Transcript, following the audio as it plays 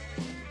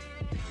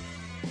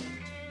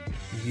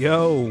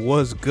Yo,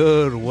 what's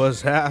good?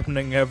 What's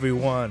happening,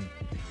 everyone?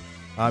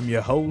 I'm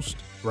your host,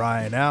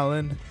 Ryan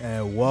Allen,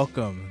 and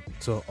welcome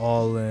to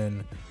All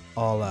In,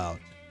 All Out.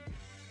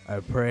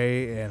 I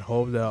pray and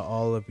hope that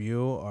all of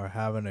you are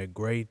having a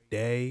great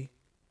day,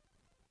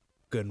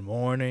 good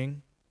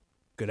morning,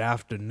 good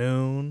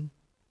afternoon,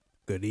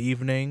 good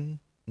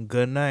evening,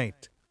 good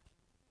night.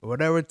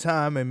 Whatever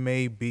time it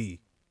may be,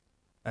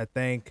 I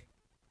thank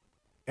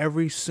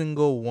every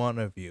single one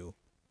of you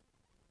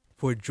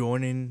for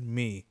joining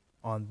me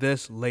on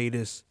this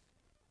latest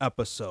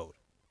episode.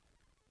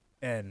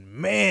 And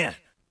man,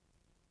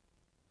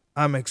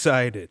 I'm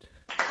excited.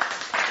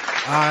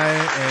 I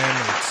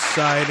am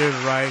excited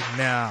right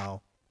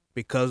now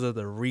because of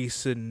the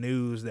recent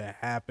news that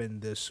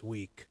happened this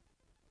week.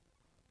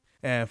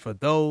 And for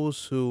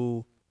those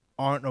who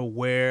aren't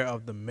aware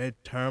of the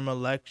midterm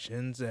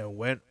elections and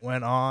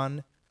went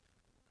on,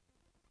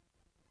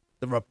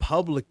 the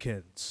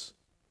Republicans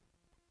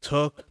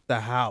took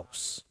the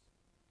House.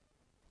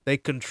 They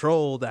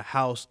control the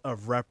House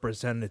of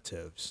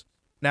Representatives.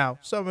 Now,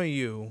 some of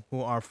you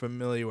who are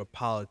familiar with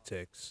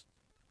politics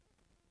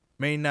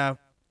may not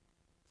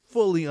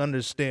fully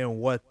understand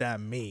what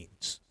that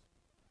means.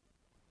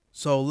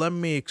 So let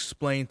me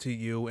explain to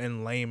you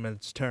in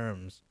layman's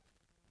terms,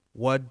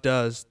 what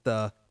does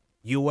the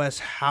US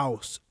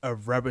House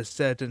of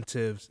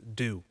Representatives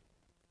do?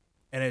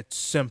 And it's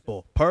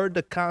simple. Per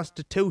the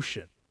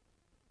Constitution,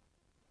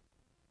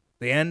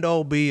 the end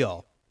all be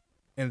all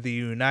in the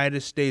United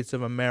States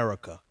of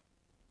America,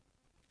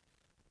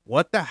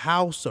 what the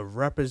House of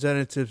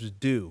Representatives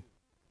do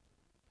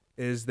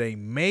is they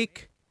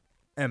make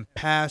and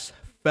pass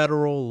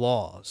federal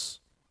laws.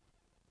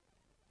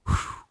 Whew.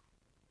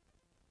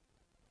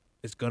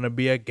 It's going to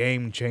be a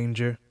game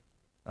changer.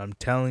 I'm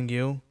telling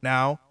you.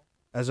 Now,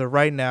 as of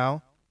right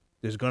now,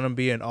 there's going to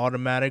be an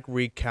automatic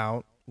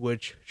recount,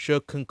 which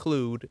should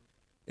conclude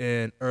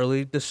in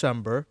early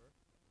December.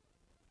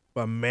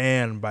 But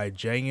man, by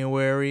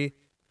January,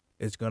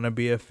 it's going to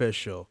be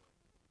official.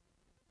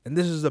 And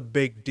this is a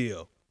big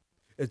deal.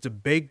 It's a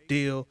big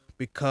deal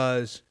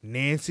because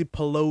Nancy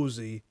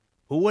Pelosi,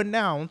 who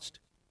announced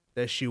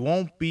that she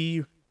won't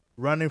be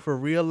running for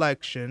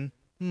re-election,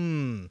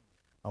 I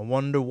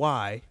wonder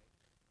why.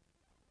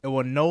 It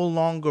will no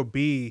longer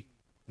be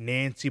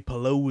Nancy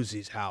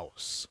Pelosi's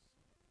house,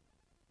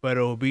 but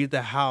it will be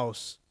the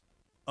house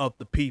of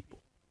the people.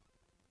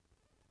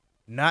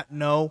 Not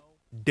no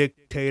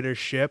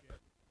dictatorship,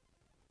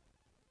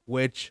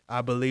 which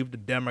I believe the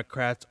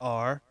Democrats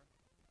are,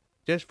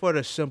 just for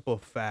the simple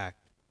fact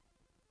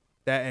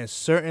that in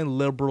certain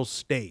liberal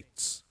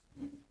states,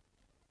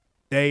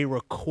 they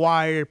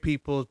require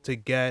people to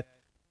get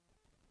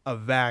a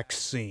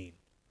vaccine.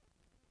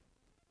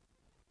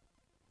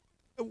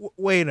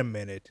 Wait a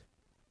minute.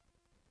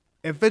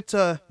 If it's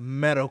a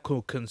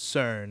medical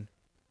concern,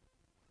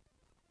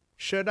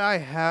 should I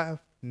have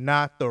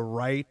not the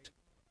right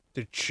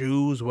to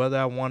choose whether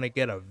I want to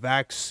get a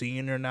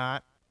vaccine or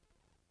not?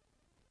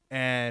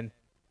 And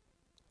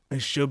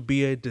it should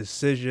be a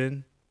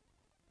decision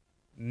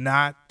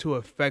not to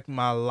affect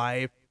my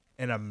life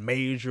in a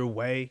major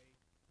way.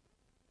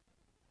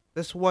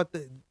 That's what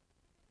the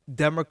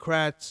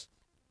Democrats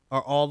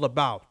are all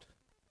about.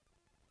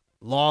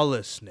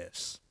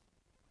 Lawlessness.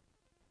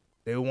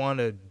 They want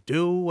to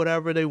do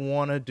whatever they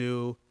want to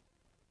do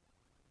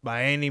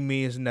by any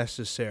means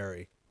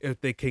necessary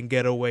if they can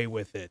get away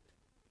with it.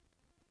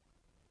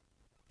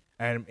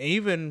 And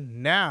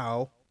even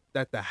now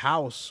that the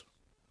House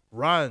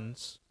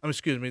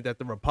that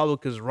the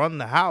Republicans run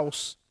the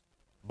House,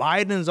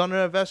 Biden's under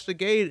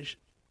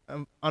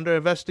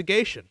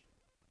investigation,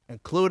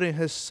 including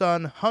his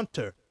son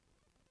Hunter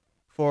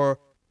for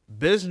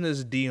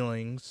business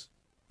dealings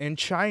in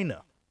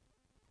China.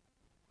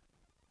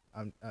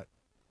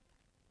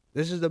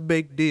 This is a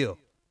big deal.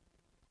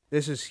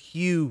 This is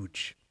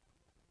huge.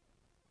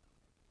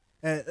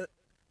 And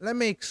let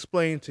me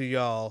explain to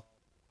y'all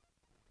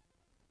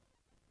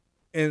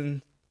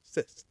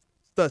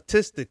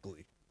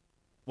statistically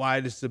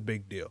why this is a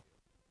big deal.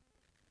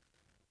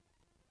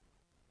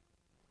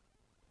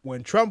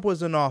 When Trump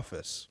was in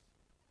office,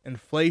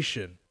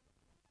 inflation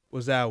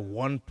was at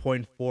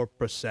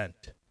 1.4%.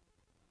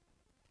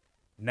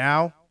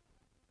 Now,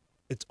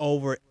 it's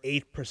over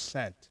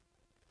 8%.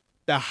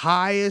 The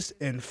highest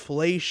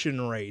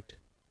inflation rate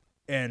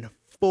in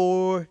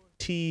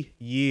 40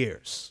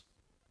 years.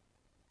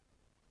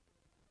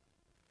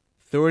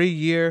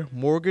 30-year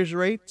mortgage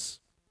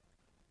rates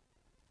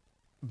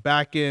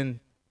back in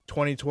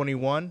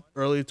 2021,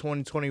 early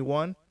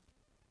 2021,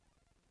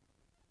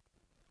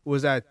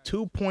 was at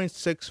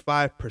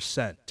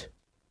 2.65%.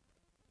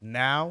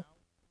 Now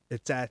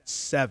it's at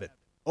 7,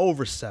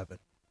 over 7.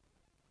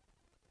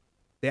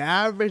 The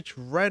average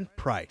rent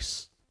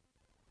price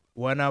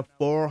went up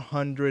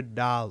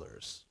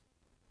 $400.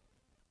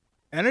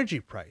 Energy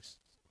price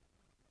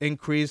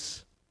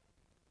increased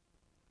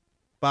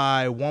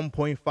by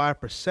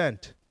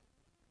 1.5%.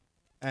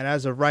 And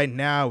as of right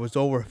now, it was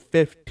over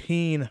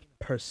 15%.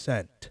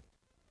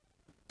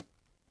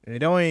 And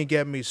don't even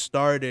get me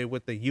started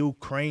with the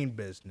Ukraine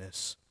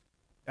business.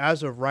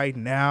 As of right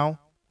now,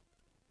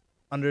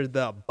 under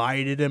the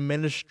Biden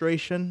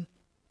administration,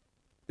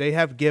 they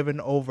have given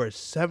over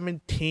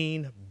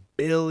 $17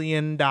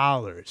 billion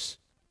to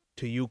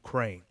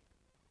Ukraine.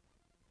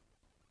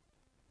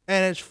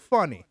 And it's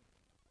funny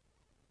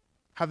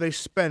how they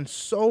spend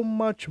so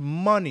much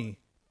money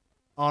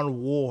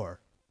on war,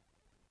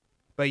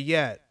 but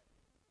yet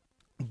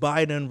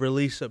Biden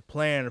released a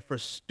plan for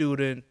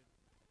student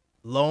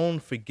loan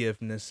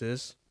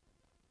forgivenesses,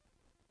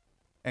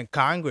 and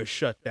Congress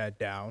shut that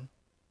down.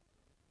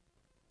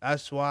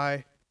 That's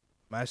why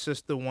my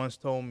sister once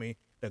told me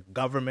the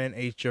government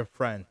ain't your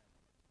friend.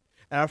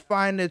 And I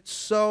find it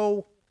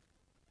so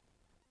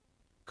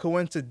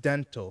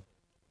coincidental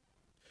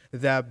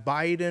that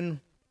Biden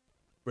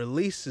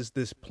releases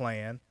this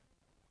plan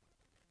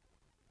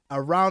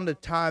around the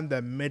time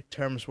that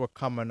midterms were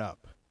coming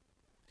up.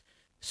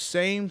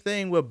 Same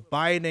thing with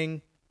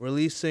Biden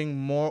releasing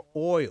more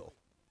oil.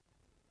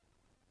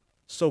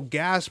 So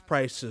gas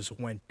prices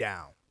went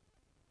down.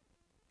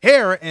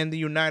 Here in the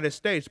United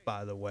States,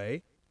 by the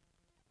way,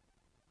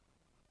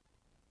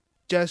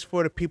 just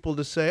for the people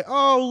to say,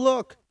 oh,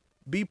 look,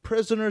 be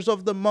prisoners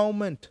of the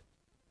moment.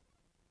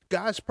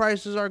 Gas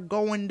prices are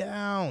going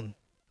down.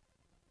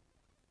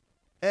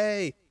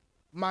 Hey,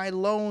 my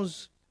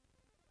loans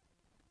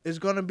is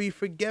going to be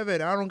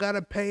forgiven. I don't got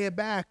to pay it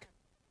back.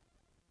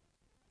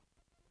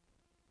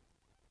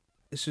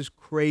 This is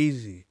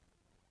crazy.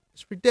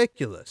 It's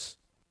ridiculous.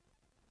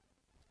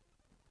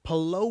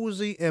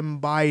 Pelosi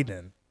and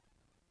Biden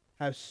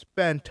have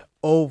spent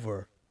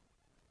over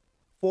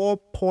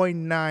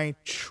 $4.9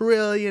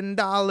 trillion.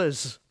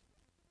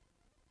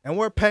 And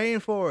we're paying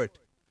for it.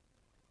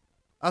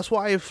 That's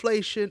part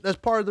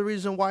of the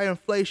reason why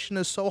inflation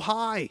is so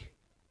high.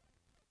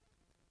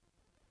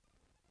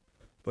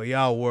 But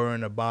y'all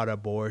worrying about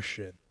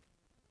abortion.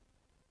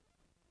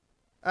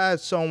 I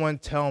had someone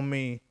tell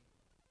me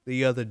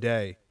the other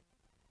day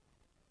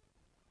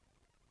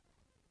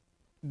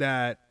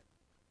that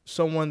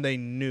someone they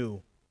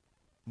knew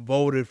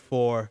voted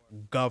for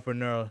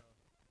Governor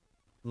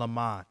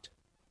Lamont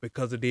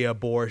because of the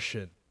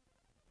abortion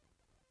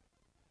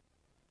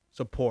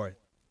support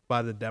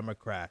by the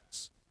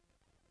Democrats.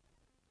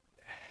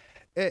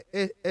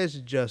 It's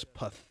just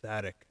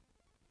pathetic.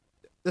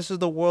 This is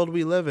the world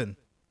we live in.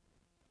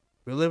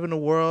 We live in a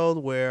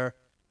world where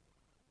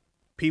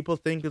people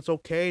think it's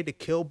okay to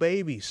kill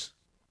babies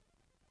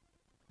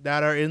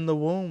that are in the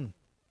womb.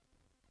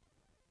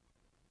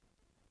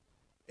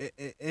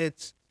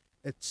 It's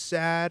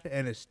sad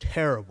and it's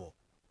terrible.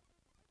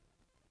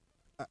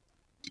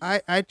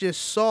 I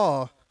just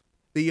saw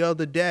the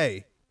other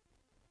day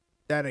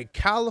that in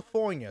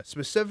California,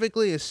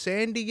 specifically in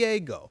San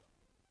Diego,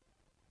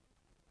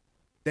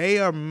 they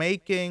are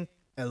making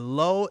a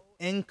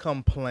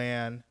low-income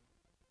plan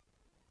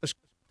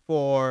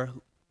for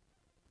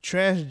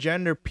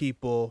transgender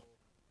people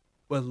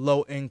with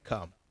low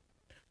income,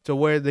 to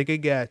where they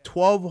could get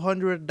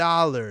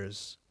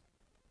 $1,200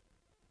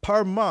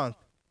 per month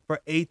for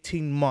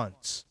 18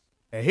 months.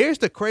 And here's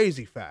the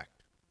crazy fact.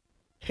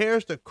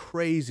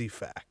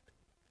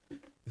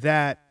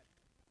 That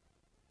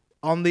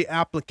on the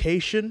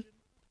application,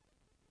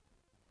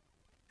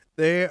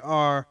 there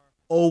are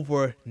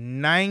over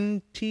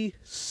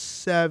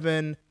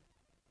 97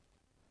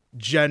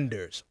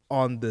 genders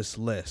on this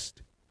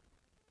list.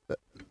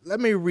 Let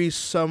me read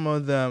some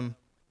of them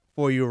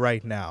for you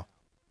right now.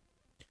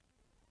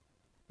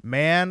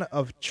 Man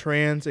of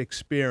trans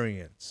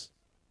experience.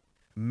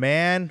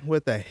 Man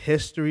with a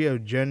history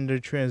of gender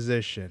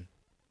transition.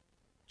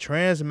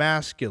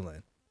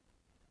 Transmasculine.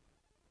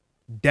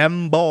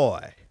 Dem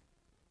boy.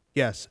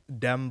 Yes,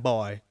 dem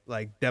boy,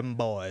 like dem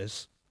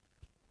boys.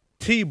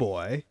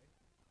 T-boy.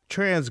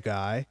 Trans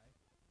guy.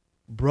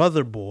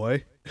 Brother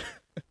boy.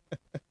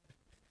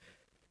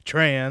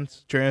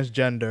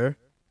 Transgender.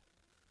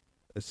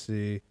 Let's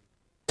see.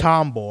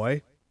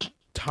 Tomboy.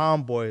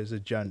 Tomboy is a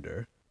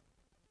gender.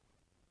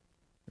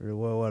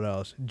 What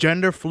else?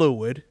 Gender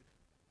fluid.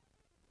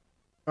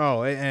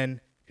 Oh,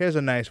 and here's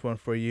a nice one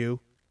for you.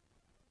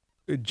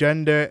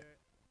 Gender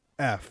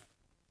F.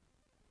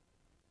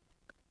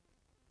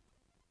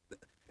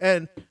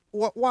 And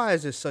why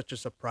is this such a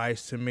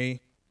surprise to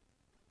me?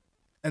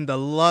 In the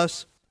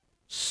lust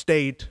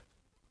state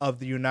of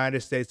the United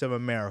States of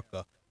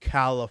America,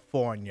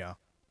 California,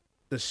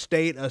 the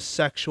state of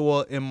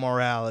sexual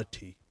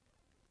immorality.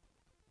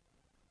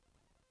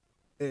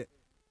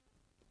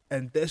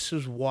 And this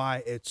is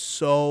why it's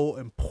so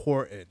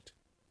important.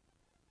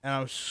 And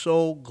I'm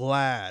so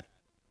glad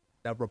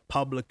that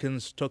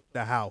Republicans took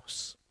the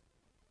House.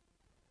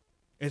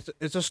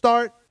 It's a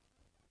start.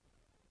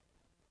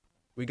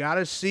 We got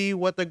to see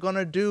what they're going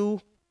to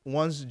do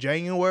once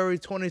January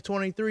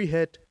 2023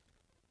 hit.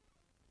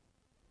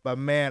 But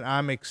man,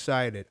 I'm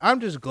excited. I'm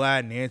just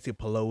glad Nancy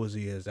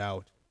Pelosi is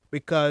out.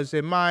 Because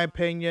in my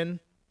opinion,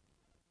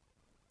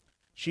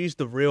 she's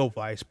the real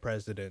vice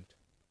president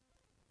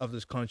of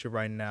this country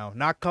right now.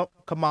 Not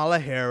Kamala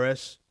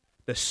Harris.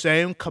 The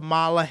same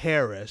Kamala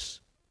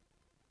Harris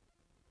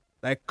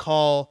that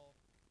call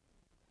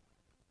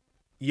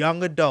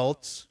young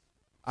adults,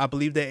 I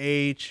believe the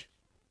age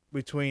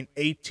between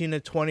 18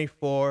 and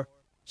 24,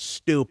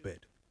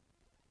 stupid.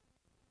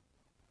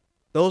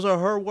 Those are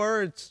her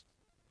words.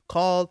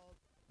 Called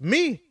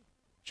me.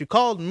 She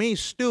called me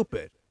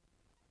stupid.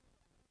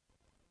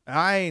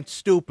 I ain't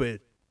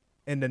stupid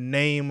in the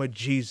name of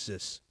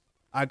Jesus.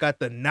 I got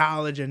the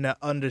knowledge and the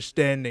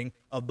understanding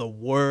of the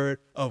Word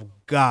of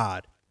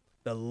God,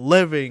 the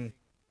living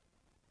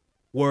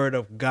Word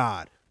of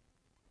God.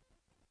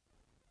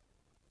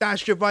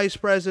 That's your vice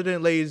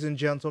president, ladies and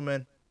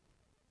gentlemen.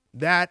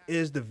 That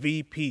is the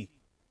VP.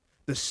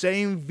 The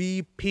same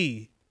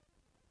VP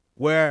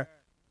where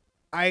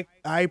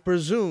I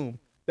presume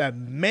that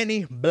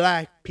many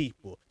black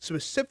people,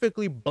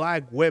 specifically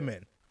black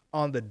women,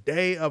 on the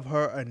day of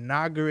her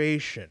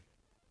inauguration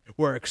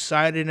were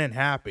excited and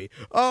happy.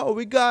 Oh,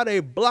 we got a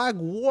black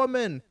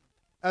woman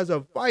as a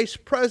vice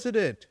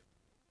president.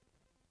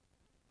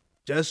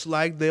 Just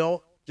like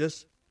Barack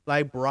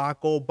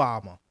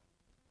Obama,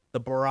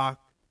 the Barack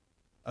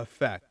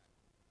effect.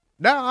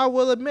 Now I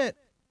will admit,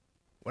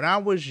 when I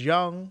was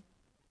young,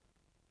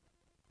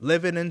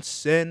 living in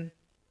sin,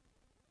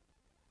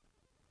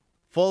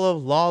 full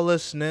of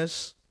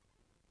lawlessness,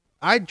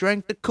 I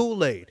drank the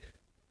Kool-Aid.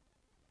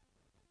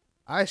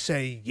 I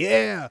say,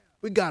 yeah,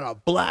 we got a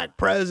black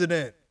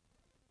president.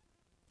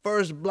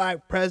 First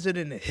black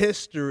president in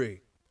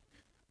history.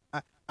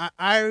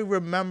 I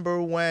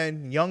remember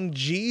when Young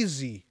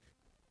Jeezy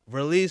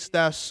released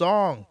that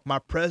song, My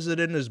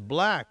President is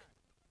Black,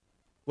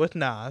 with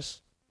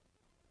Nas.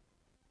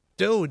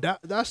 Dude,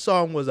 that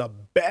song was a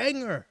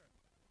banger.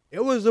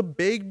 It was a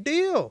big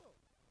deal.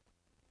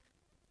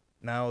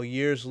 Now,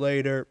 years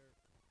later,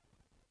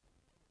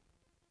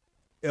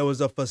 it was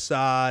a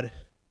facade.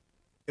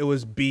 It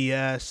was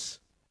BS.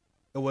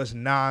 It was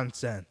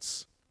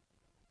nonsense.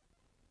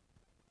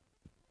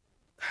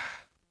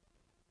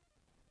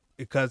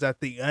 Because at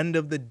the end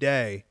of the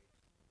day,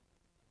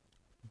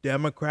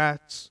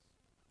 Democrats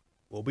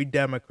will be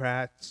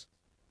Democrats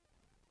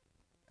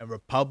and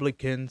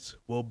Republicans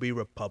will be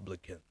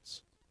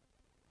Republicans.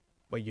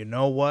 But you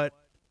know what?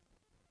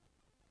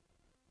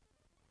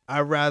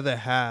 I'd rather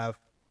have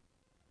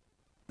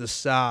the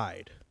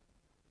side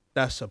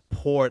that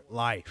support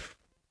life.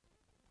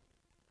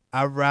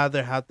 I'd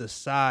rather have the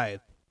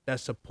side that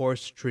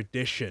supports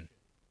tradition.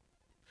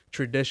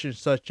 Tradition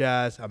such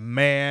as a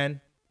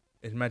man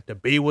is meant to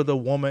be with a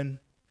woman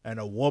and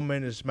a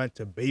woman is meant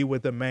to be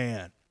with a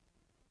man.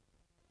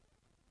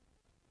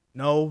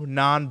 No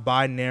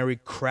non-binary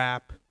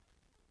crap.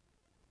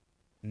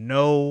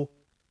 No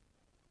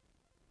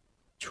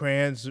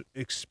trans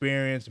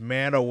experience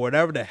man or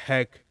whatever the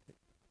heck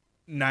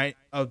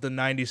of the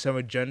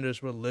 97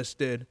 genders were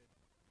listed.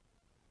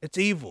 It's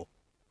evil.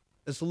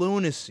 It's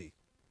lunacy.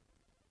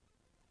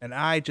 And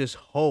I just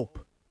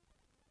hope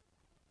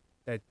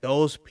that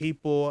those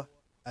people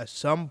at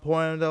some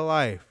point in their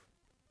life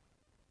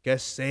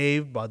get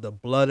saved by the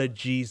blood of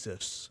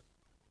Jesus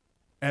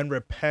and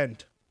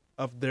repent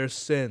of their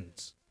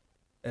sins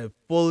and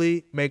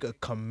fully make a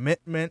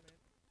commitment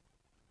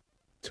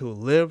to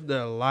live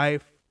their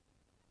life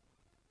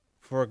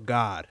for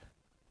God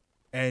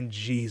and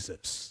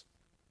Jesus.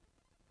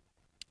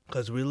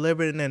 Because we're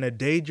living in a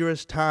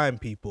dangerous time,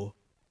 people.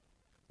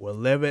 We're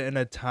living in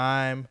a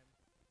time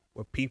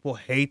where people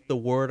hate the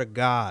word of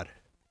God.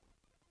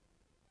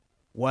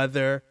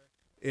 Whether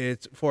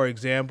it's, for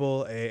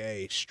example,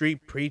 a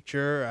street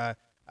preacher.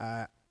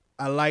 I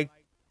like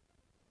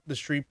the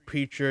street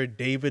preacher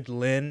David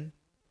Lynn.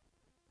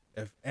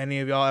 If any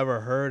of y'all ever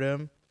heard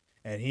him,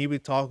 and he be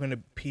talking to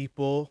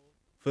people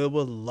filled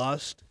with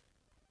lust,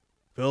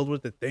 filled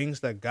with the things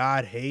that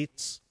God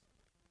hates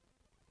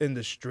in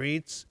the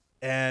streets,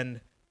 and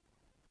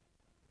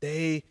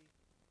they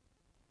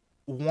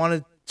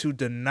wanted to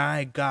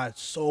deny God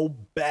so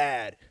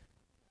bad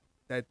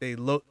that they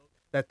look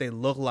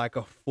like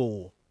a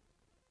fool.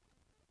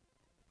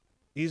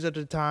 These are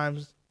the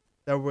times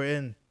that we're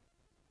in,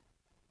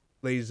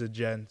 ladies and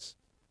gents.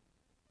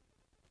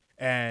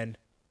 And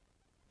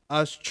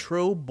us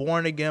true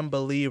born-again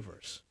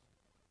believers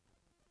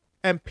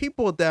and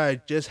people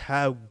that just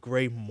have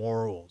great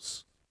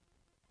morals,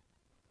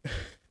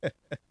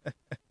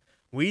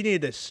 we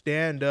need to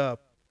stand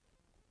up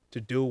to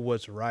do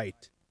what's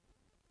right.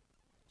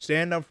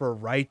 Stand up for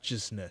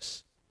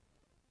righteousness.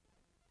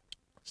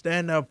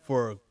 Stand up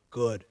for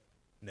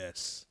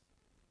goodness.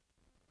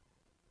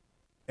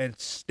 And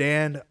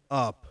stand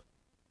up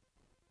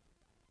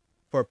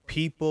for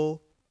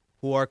people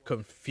who are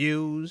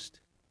confused,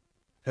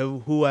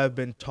 who have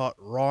been taught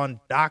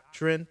wrong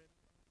doctrine,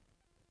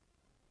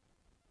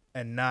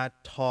 and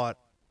not taught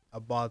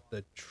about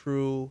the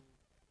true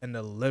and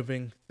the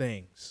living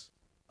things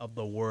of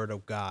the Word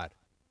of God.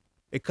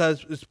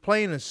 Because it's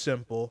plain and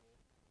simple.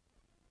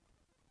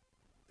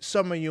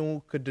 Some of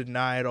you could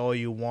deny it all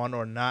you want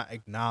or not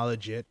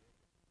acknowledge it,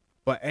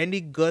 but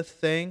any good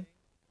thing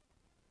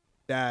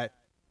that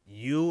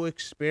you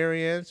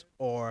experience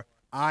or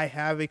I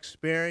have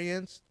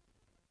experienced,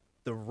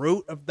 the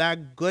root of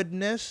that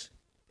goodness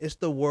It's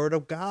the word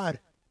of God.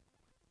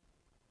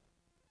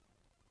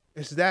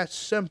 It's that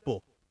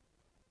simple.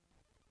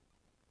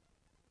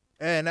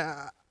 And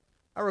I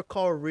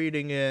recall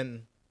reading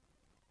in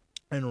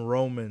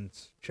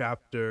Romans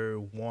chapter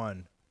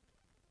 1,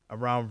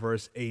 around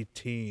verse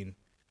 18,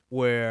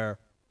 where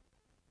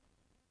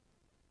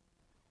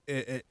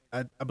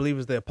I believe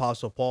it's the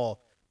Apostle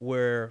Paul,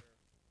 where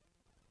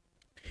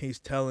he's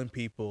telling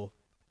people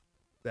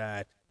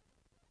that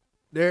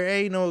there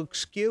ain't no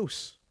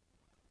excuse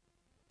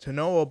to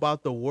know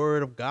about the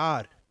word of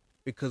God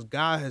because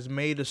God has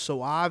made it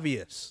so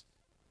obvious.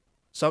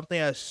 Something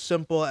as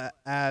simple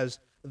as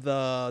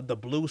the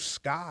blue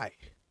sky.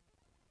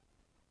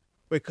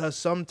 Because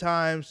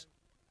sometimes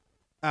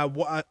at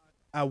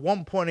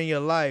one point in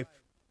your life,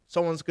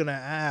 someone's going to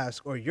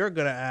ask, or you're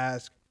going to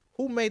ask,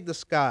 who made the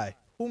sky?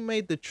 Who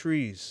made the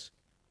trees?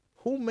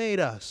 Who made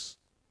us?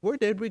 Where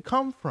did we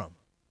come from?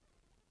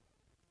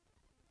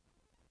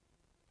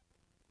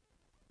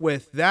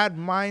 With that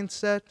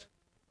mindset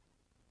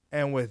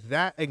and with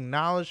that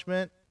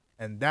acknowledgement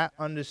and that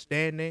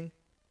understanding,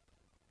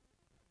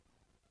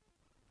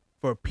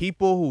 for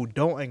people who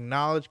don't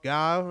acknowledge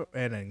God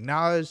and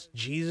acknowledge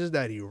Jesus,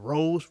 that he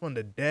rose from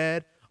the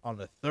dead on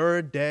the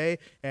third day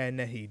and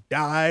that he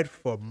died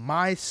for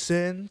my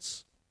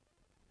sins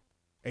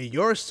and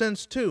your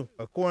sins too,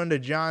 according to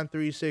John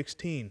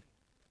 3:16.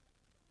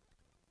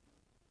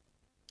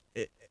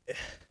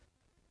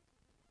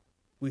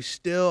 We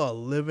still are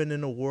living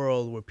in a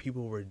world where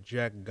people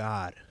reject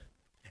God,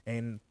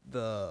 and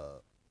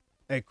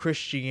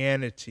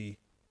Christianity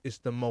is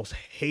the most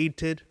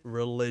hated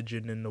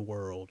religion in the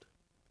world.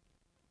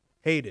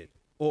 Hated.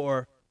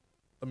 Or,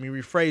 let me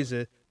rephrase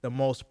it, the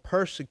most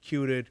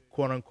persecuted,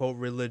 quote unquote,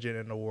 religion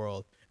in the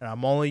world. And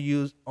I'm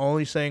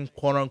only saying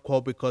quote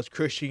unquote because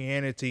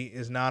Christianity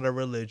is not a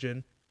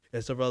religion,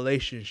 it's a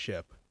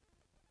relationship.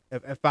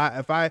 If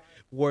I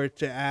were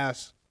to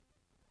ask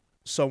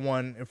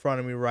someone in front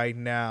of me right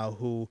now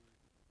who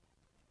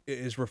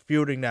is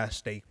refuting that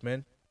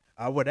statement,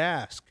 I would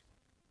ask,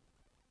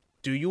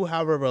 do you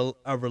have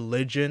a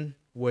religion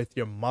with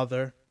your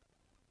mother?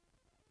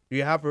 Do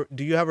you have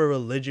a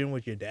religion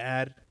with your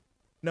dad?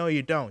 No,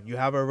 you don't. You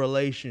have a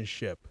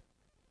relationship.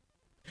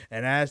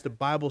 And as the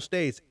Bible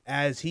states,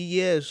 as he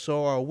is,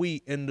 so are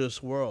we in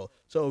this world.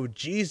 So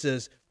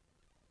Jesus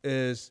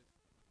is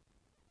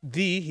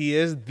he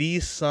is the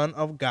Son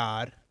of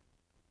God,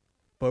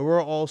 but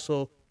we're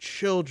also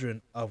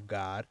children of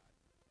God,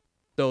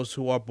 those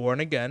who are born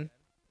again.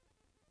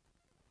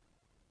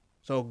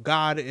 So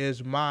God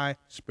is my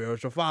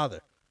spiritual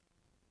father.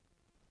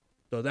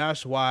 So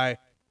that's why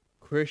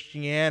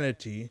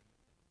Christianity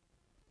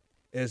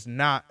is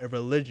not a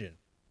religion.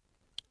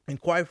 And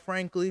quite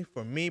frankly,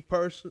 for me,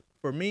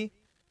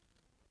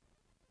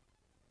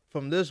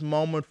 from this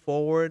moment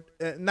forward,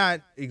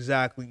 not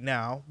exactly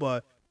now,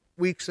 but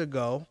weeks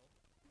ago,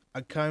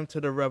 I came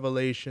to the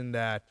revelation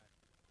that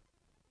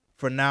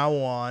from now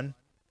on,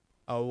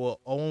 I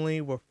will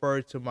only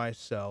refer to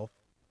myself.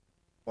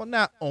 Well,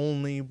 not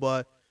only,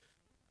 but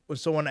when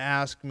someone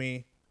asks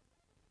me,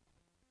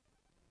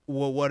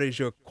 well, what is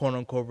your quote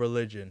unquote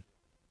religion?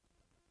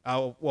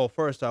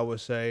 First I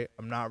would say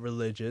I'm not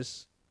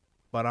religious,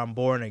 but I'm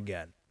born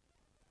again.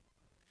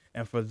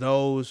 And for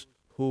those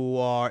who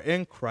are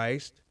in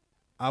Christ,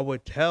 I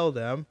would tell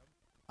them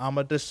I'm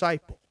a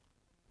disciple.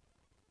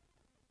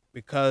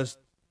 Because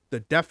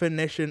the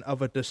definition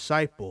of a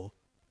disciple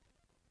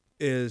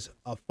is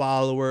a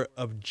follower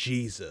of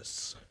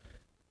Jesus.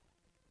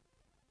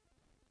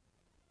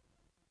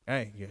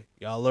 Hey,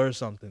 y'all learned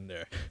something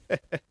there.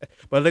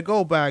 But to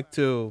go back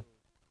to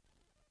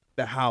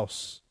the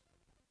House,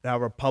 how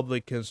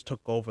Republicans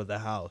took over the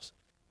House.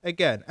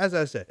 Again, as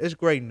I said, it's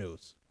great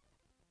news.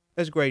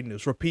 It's great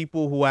news for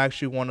people who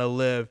actually want to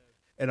live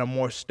in a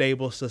more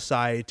stable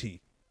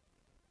society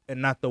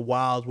and not the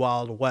wild,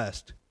 wild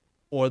west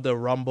or the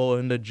rumble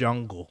in the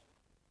jungle.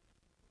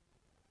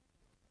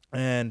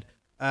 And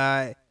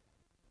I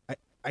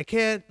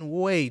can't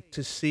wait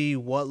to see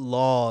what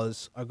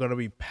laws are going to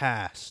be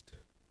passed.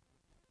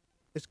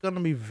 It's going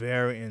to be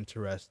very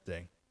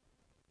interesting.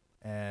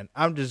 And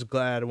I'm just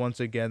glad once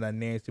again that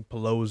Nancy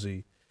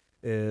Pelosi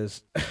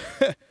is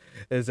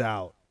is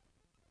out,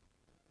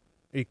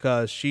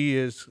 because she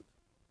is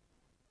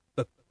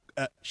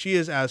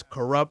as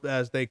corrupt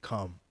as they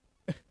come.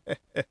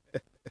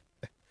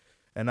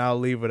 And I'll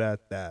leave it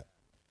at that.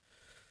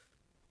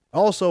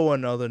 Also,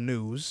 in other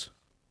news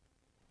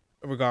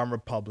regarding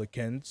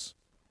Republicans,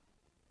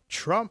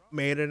 Trump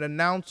made an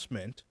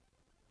announcement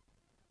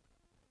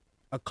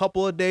a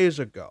couple of days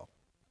ago.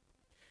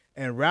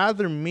 And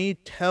rather me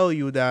tell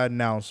you that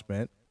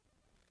announcement,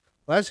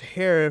 let's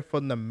hear it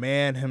from the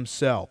man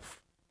himself.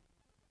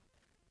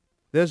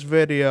 This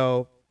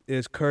video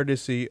is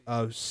courtesy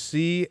of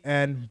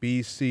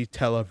CNBC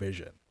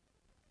television.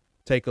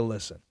 Take a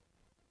listen.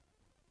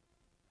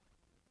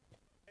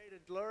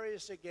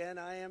 Glorious again,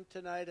 I am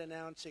tonight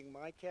announcing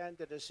my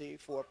candidacy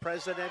for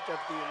President of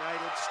the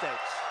United States.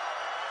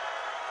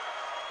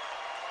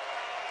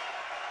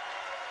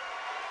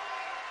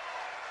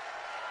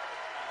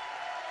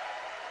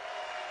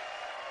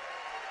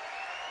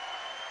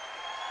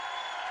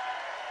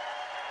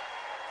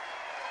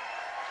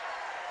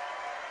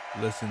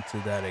 Listen to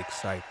that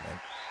excitement.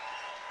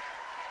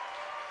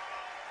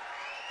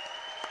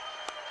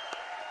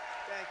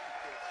 Thank you,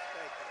 kids.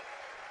 Thank you.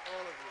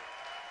 All of you.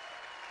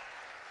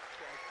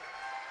 Thank you.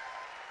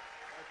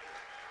 Thank you.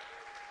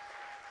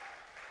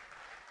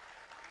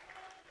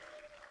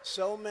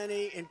 So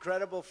many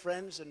incredible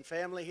friends and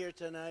family here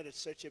tonight.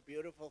 It's such a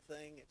beautiful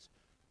thing.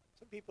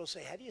 Some people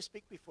say, how do you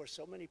speak before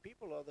so many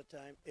people all the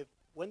time?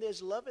 When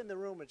there's love in the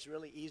room, it's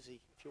really easy,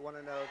 if you want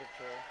to know the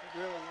truth. It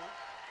really is.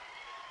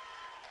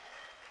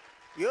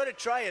 You ought to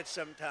try it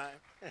sometime.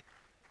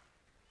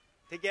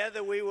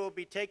 Together, we will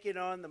be taking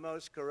on the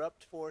most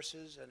corrupt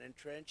forces and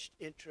entrenched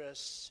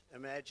interests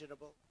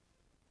imaginable.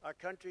 Our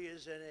country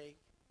is in a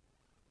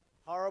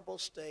horrible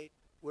state.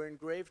 We're in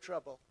grave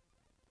trouble.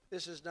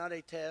 This is not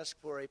a task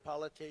for a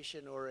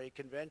politician or a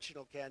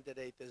conventional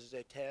candidate. This is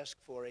a task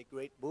for a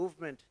great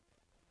movement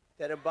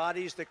that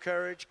embodies the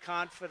courage,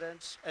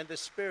 confidence, and the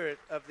spirit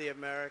of the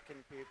American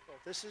people.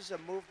 This is a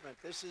movement.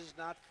 This is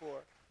not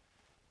for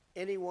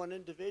any one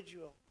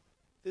individual.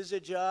 This is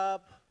a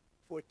job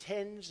for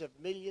tens of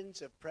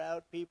millions of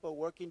proud people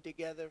working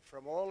together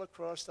from all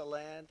across the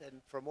land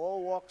and from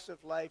all walks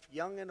of life,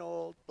 young and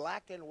old,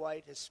 black and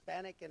white,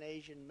 Hispanic and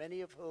Asian,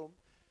 many of whom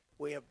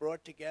we have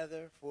brought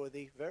together for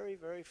the very,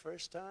 very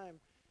first time.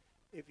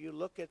 If you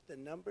look at the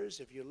numbers,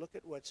 if you look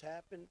at what's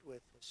happened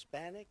with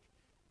Hispanic,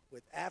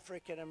 with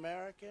African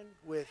American,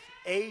 with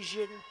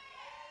Asian,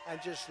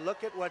 and just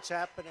look at what's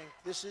happening.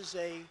 This is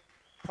a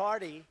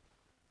party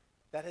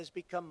that has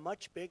become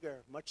much bigger,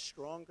 much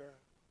stronger,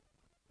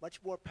 much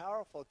more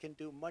powerful, can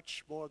do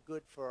much more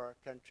good for our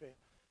country.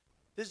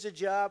 This is a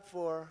job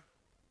for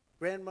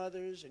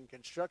grandmothers and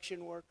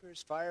construction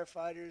workers,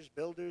 firefighters,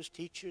 builders,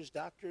 teachers,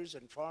 doctors,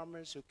 and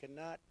farmers who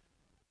cannot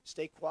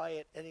stay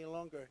quiet any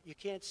longer. You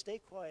can't stay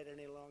quiet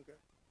any longer.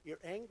 You're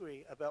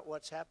angry about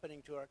what's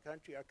happening to our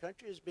country. Our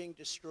country is being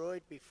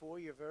destroyed before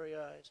your very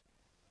eyes.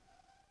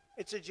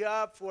 It's a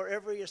job for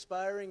every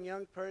aspiring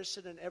young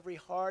person and every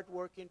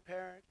hard-working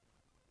parent,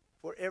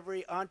 for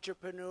every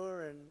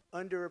entrepreneur and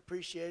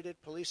underappreciated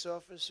police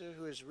officer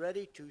who is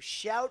ready to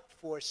shout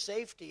for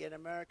safety in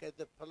America.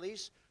 The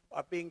police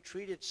are being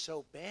treated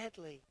so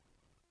badly.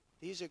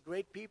 These are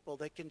great people.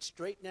 They can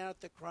straighten out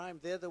the crime.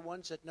 They're the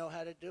ones that know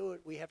how to do it.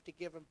 We have to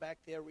give them back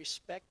their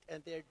respect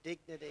and their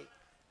dignity.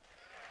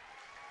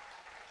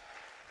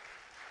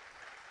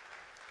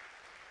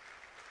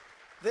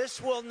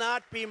 This will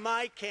not be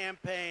my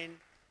campaign.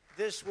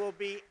 This will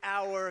be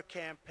our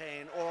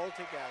campaign all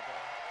together.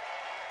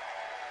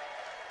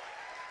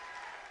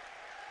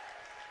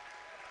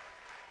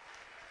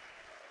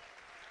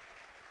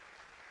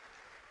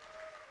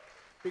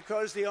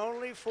 Because the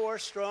only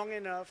force strong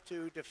enough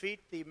to defeat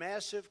the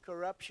massive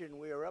corruption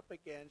we are up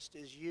against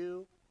is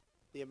you,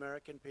 the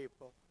American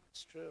people.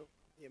 It's true.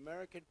 The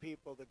American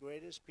people, the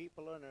greatest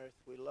people on earth,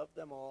 we love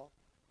them all.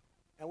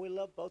 And we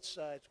love both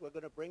sides. We're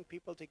going to bring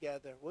people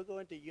together. We're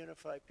going to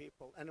unify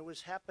people. And it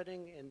was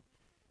happening in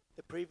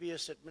the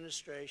previous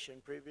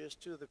administration, previous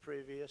to the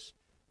previous.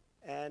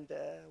 And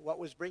what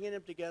was bringing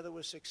them together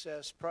was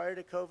success. Prior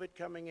to COVID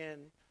coming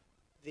in,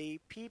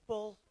 the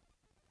people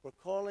were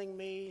calling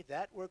me,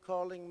 that were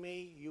calling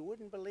me. You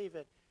wouldn't believe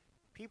it.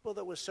 People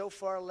that were so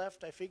far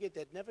left, I figured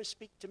they'd never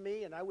speak to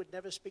me and I would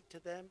never speak to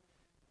them.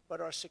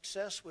 But our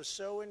success was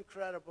so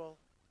incredible,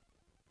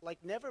 like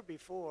never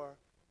before.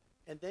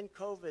 And then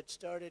COVID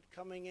started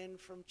coming in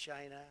from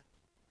China.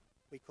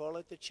 We call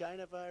it the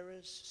China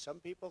virus. Some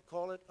people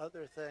call it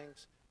other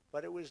things.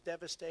 But it was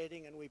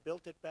devastating, and we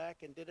built it back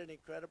and did an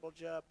incredible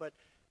job. But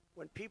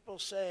when people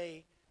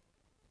say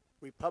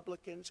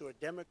Republicans or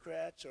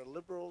Democrats or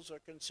liberals or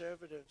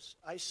conservatives,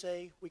 I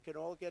say we can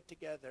all get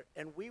together.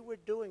 And we were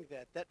doing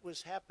that. That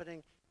was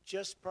happening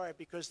just prior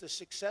because the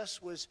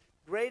success was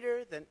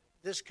greater than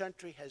this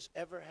country has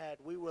ever had.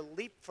 We were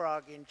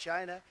leapfrogging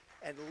China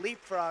and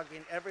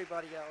leapfrogging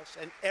everybody else,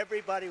 and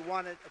everybody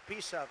wanted a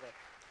piece of it.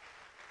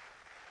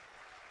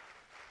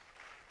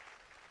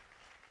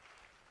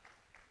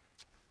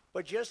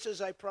 But just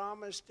as I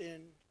promised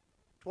in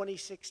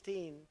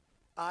 2016,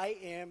 I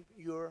am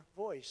your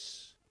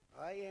voice.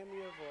 I am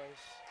your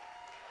voice.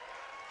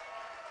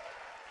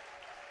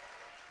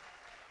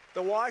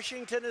 The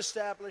Washington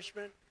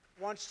establishment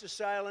wants to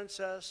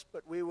silence us,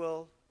 but we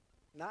will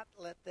not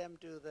let them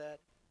do that.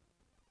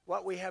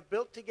 What we have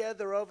built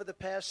together over the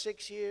past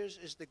 6 years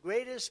is the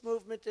greatest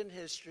movement in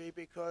history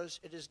because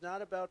it is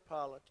not about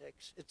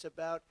politics. It's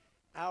about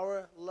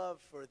our love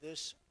for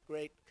this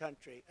great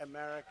country,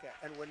 America,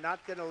 and we're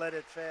not going to let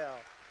it fail.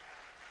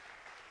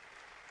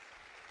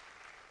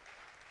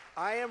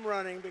 I am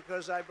running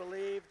because I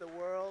believe the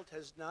world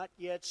has not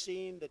yet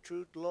seen the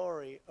true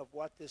glory of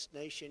what this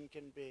nation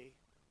can be.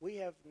 We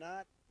have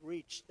not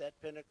reached that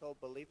pinnacle,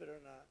 believe it or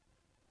not.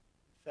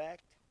 In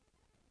fact,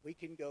 we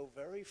can go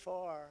very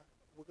far.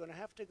 We're going to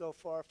have to go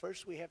far.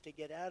 First, we have to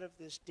get out of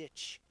this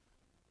ditch.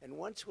 And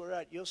once we're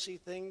out, you'll see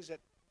things that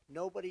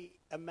nobody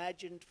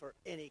imagined for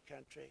any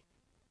country.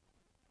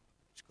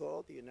 It's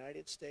called the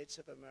United States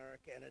of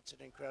America, and it's an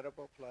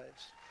incredible place.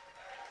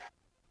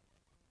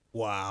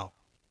 Wow.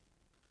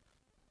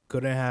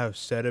 couldn't have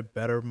said it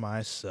better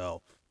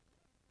myself.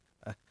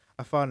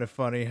 I find it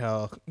funny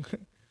how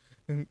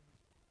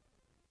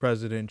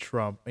President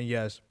Trump, and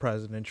yes,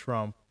 President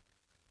Trump,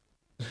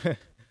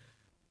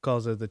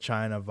 calls it the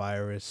China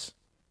virus.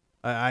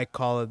 I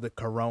call it the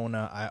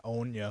Corona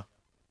Ionia,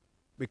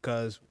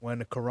 because when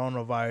the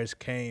coronavirus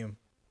came,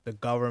 the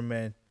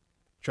government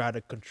tried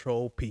to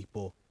control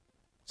people.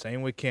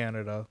 Same with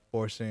Canada,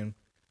 forcing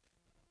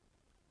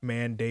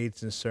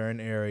mandates in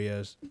certain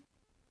areas.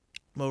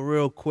 But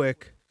real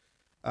quick,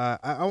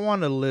 I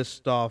want to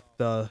list off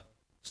the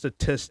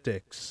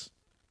statistics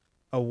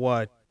of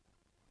what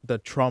the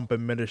Trump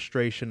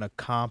administration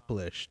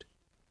accomplished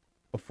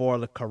before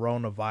the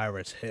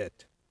coronavirus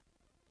hit.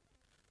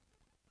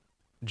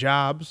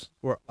 Jobs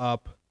were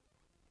up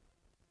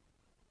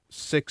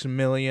 6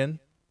 million.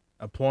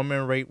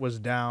 Employment rate was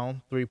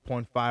down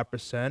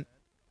 3.5%.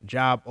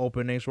 Job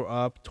openings were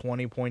up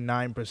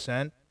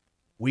 20.9%.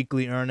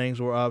 Weekly earnings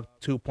were up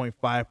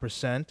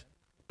 2.5%.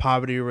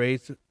 Poverty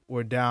rates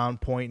were down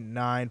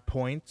 0.9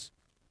 points.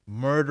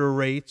 Murder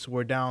rates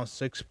were down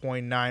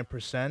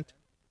 6.9%.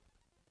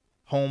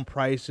 Home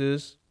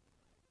prices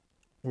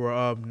were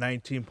up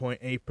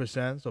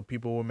 19.8%, so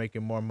people were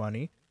making more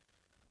money.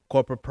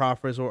 Corporate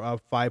profits were up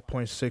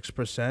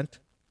 5.6%.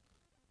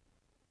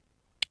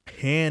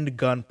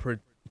 Handgun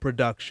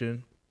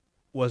production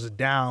was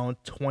down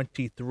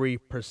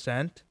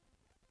 23%.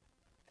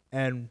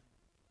 And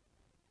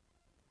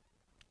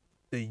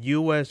the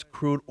U.S.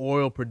 crude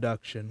oil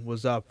production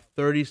was up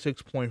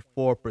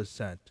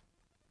 36.4%.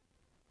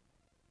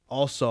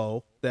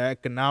 Also, the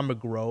economic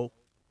growth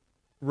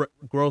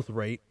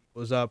rate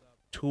was up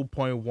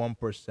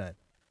 2.1%.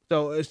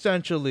 So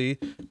essentially,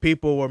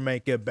 people were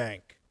making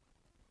bank.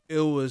 It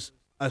was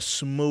a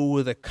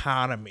smooth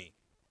economy.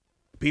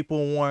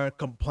 People weren't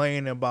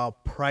complaining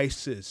about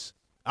prices.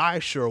 I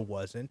sure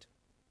wasn't.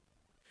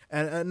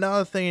 And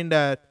another thing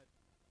that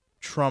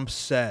Trump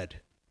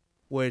said,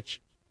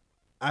 which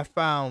I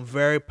found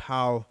very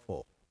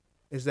powerful,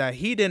 is that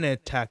he didn't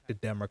attack the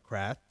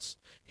Democrats.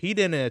 He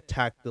didn't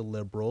attack the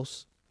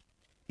liberals.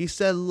 He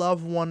said,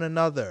 love one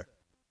another.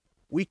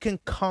 We can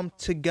come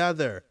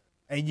together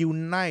and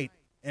unite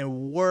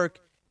and work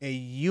in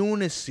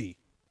unity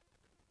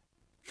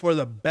for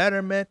the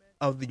betterment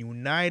of the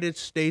United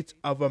States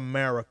of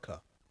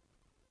America.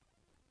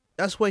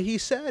 That's what he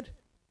said.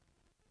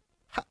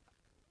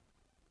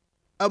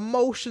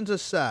 Emotions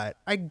aside,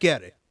 I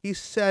get it. He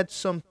said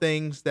some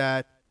things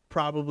that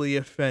probably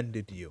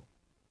offended you.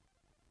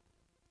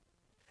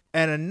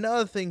 And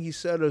another thing he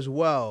said as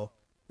well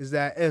is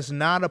that it's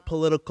not a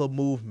political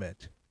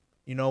movement.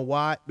 You know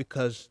why?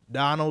 Because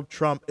Donald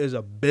Trump is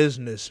a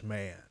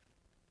businessman.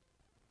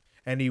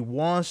 And he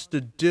wants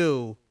to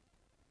do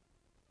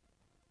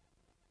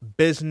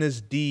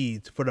business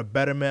deeds for the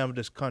betterment of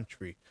this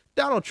country.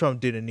 Donald Trump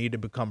didn't need to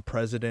become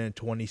president in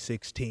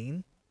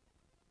 2016.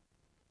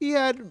 He's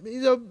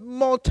a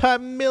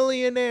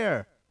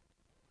multi-millionaire.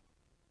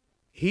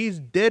 He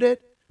did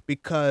it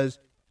because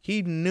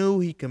he knew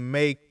he can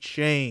make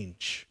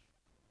change.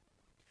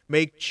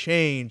 Make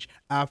change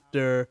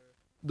after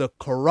the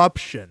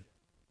corruption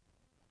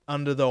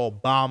under the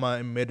Obama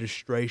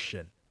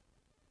administration.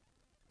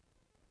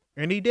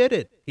 And he did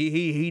it.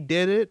 He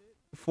did it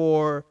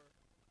for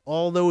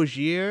all those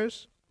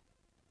years.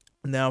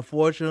 Now,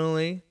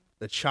 unfortunately,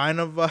 the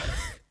China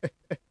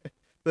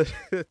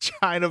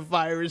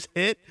virus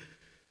hit,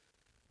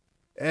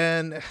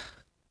 and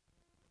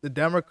the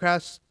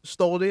Democrats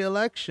stole the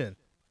election.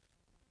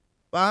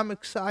 But I'm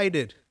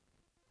excited.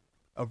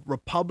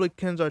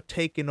 Republicans are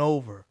taking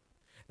over.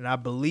 And I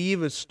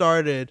believe it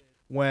started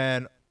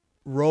when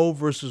Roe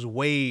versus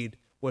Wade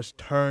was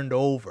turned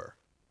over.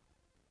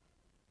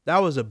 That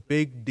was a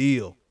big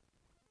deal.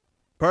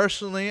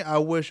 Personally, I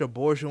wish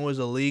abortion was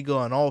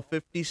illegal in all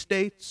 50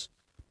 states,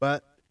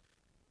 but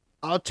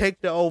I'll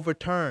take the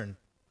overturn.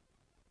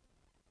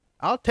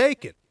 I'll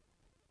take it.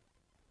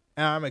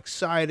 And I'm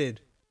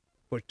excited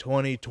for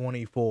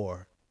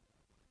 2024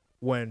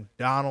 when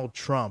Donald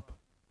Trump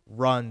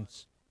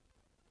runs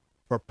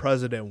for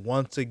president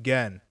once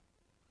again.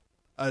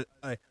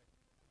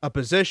 A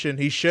position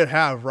he should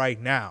have right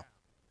now,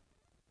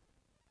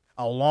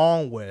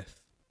 along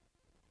with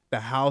the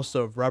House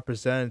of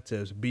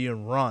Representatives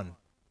being run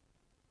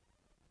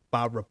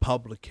by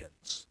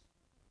Republicans.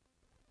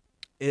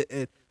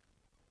 I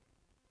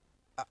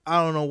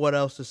don't know what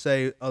else to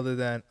say other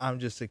than I'm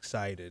just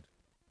excited.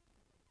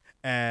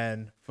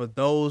 And for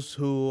those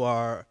who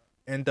are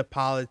into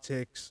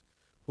politics,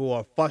 who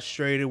are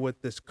frustrated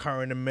with this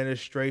current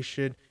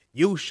administration,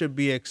 you should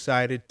be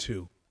excited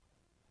too.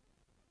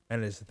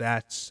 And it's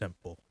that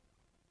simple.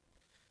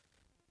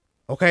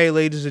 Okay,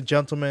 ladies and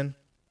gentlemen,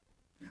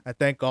 I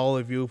thank all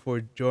of you for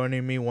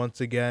joining me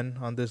once again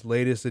on this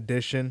latest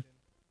edition.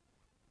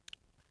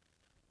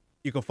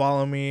 You can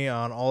follow me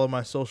on all of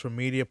my social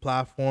media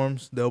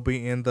platforms. They'll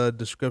be in the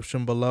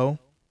description below.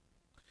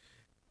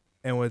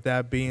 And with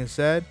that being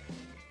said,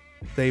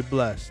 stay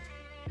blessed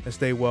and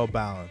stay well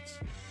balanced.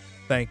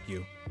 Thank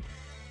you.